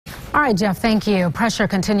All right, Jeff, thank you. Pressure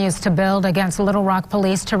continues to build against Little Rock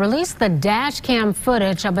police to release the dash cam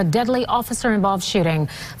footage of a deadly officer-involved shooting.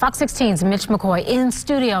 Fox 16's Mitch McCoy in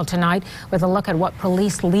studio tonight with a look at what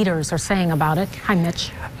police leaders are saying about it. Hi,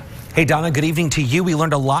 Mitch. Hey, Donna, good evening to you. We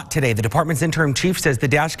learned a lot today. The department's interim chief says the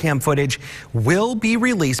dash cam footage will be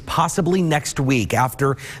released possibly next week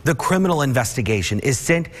after the criminal investigation is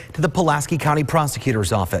sent to the Pulaski County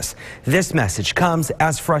Prosecutor's Office. This message comes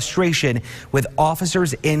as frustration with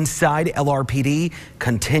officers inside LRPD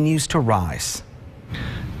continues to rise.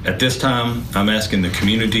 At this time, I'm asking the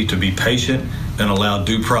community to be patient and allow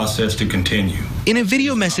due process to continue. In a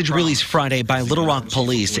video message released Friday by Little Rock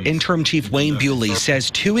Police, Interim Chief Wayne Bewley says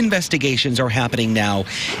 2 investigations are happening now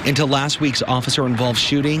into last week's officer-involved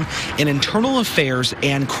shooting in internal affairs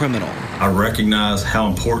and criminal. I recognize how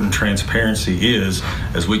important transparency is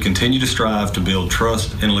as we continue to strive to build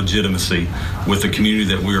trust and legitimacy with the community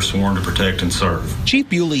that we are sworn to protect and serve. Chief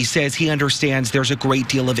Bewley says he understands there's a great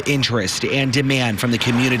deal of interest and demand from the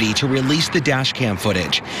community to release the dash cam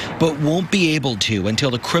footage, but won't be able to until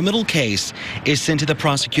the criminal case is sent to the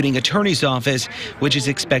prosecuting attorney's office, which is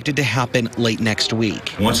expected to happen late next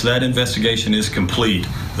week. Once that investigation is complete,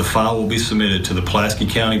 the file will be submitted to the Pulaski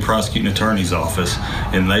County Prosecuting Attorney's Office,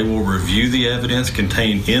 and they will review the evidence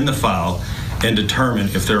contained in the file and determine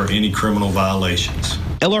if there are any criminal violations.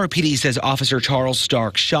 LRPD says Officer Charles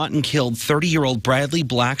Stark shot and killed 30-year-old Bradley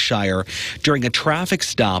Blackshire during a traffic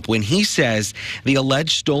stop when he says the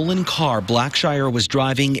alleged stolen car Blackshire was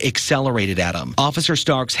driving accelerated at him. Officer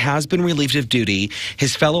Starks has been relieved of duty.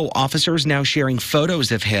 His fellow officers now sharing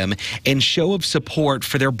photos of him in show of support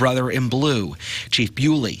for their brother in blue. Chief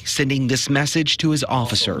Bewley sending this message to his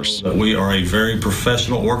officers. We are a very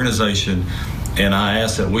professional organization, and I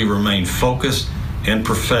ask that we remain focused and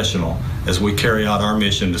professional as we carry out our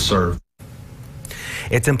mission to serve.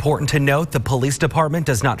 It's important to note the police department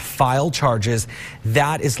does not file charges.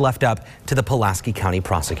 That is left up to the Pulaski County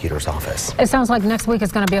Prosecutor's Office. It sounds like next week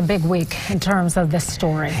is going to be a big week in terms of this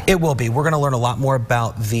story. It will be. We're going to learn a lot more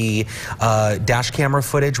about the dash camera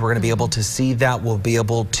footage. We're going to be able to see that. We'll be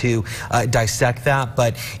able to dissect that.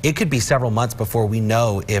 But it could be several months before we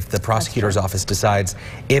know if the prosecutor's office decides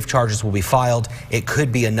if charges will be filed. It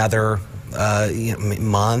could be another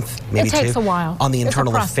month, maybe 2. It takes a while. On the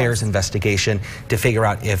internal affairs investigation to figure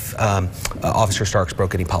out if Officer Starks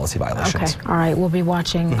broke any policy violations. Okay, all right, we'll be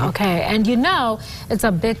watching. Okay, and you know it's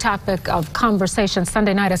a big topic of conversation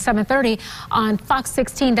Sunday night at 7:30 on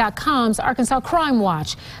Fox16.com's Arkansas Crime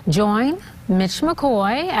Watch. Join Mitch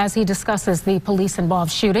McCoy as he discusses the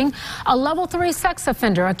police-involved shooting. A level 3 sex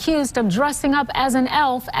offender accused of dressing up as an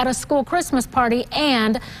elf at a school Christmas party,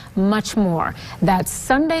 and much more. That's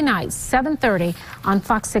Sunday night, 7:30 on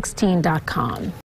Fox16.com.